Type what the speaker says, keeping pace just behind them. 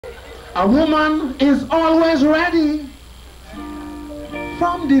A woman is always ready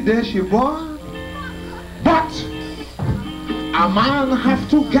from the day she born, but a man have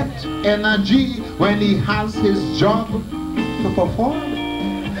to get energy when he has his job to perform.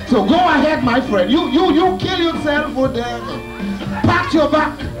 So go ahead, my friend. You kill yourself for them. Pat your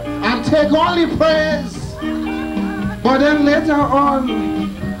back and take only praise. But then later on,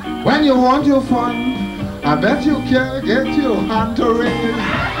 when you want your fun, I bet you can get your hand to raise.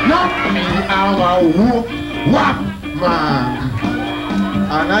 Not me, I'm a whoop, whap man.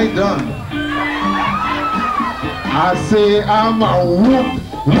 And I done. I say I'm a whoop,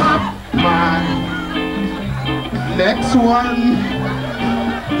 whap man. Next one.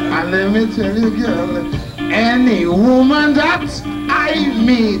 And let me tell you, girl, any woman that I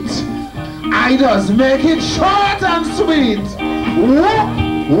meet, I just make it short and sweet.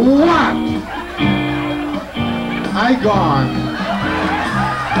 Whoop, whap. I gone.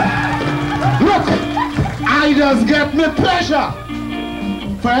 Look, I just get me pleasure.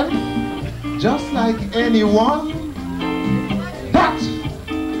 Friend, just like anyone, but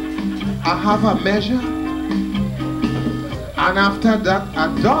I have a measure. And after that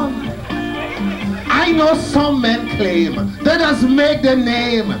I'm done. I know some men claim they just make the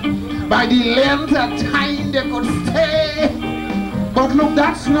name by the length of time they could stay. But look,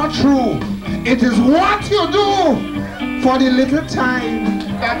 that's not true. It is what you do for the little time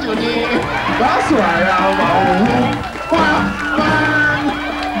that you need. That's why I'm a whoop man.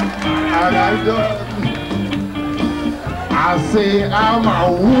 And I done. I say I'm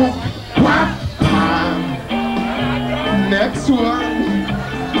a whoop man. Next one.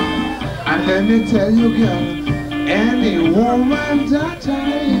 And let me tell you, girl, any woman that I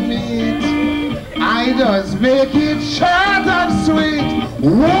meet, I just make it short and sweet.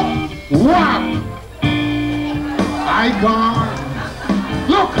 Whoop, whap. I gone.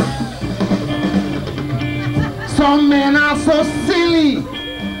 Look, some men are so silly.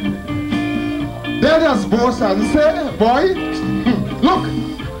 They just boast and say, boy, look,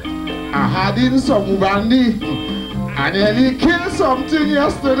 I had in some brandy. I nearly killed something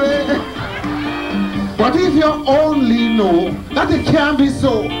yesterday. But if you only know that it can't be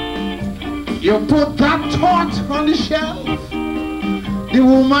so, you put that thought on the shelf, the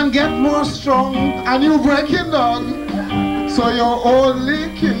woman get more strong and you break it down. So you're only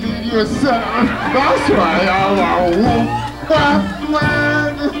killing yourself. That's why I'm a whoop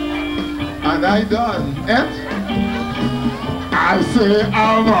man. And I done it. I say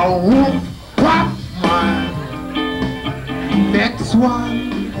I'm a whoop man. Next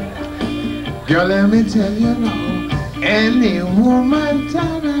one, girl, let me tell you now, any woman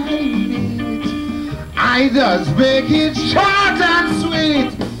that I meet, I just make it short and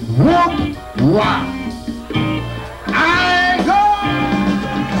sweet. Whoop, whap. I go.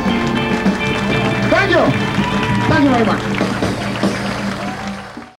 Thank you. Thank you very much.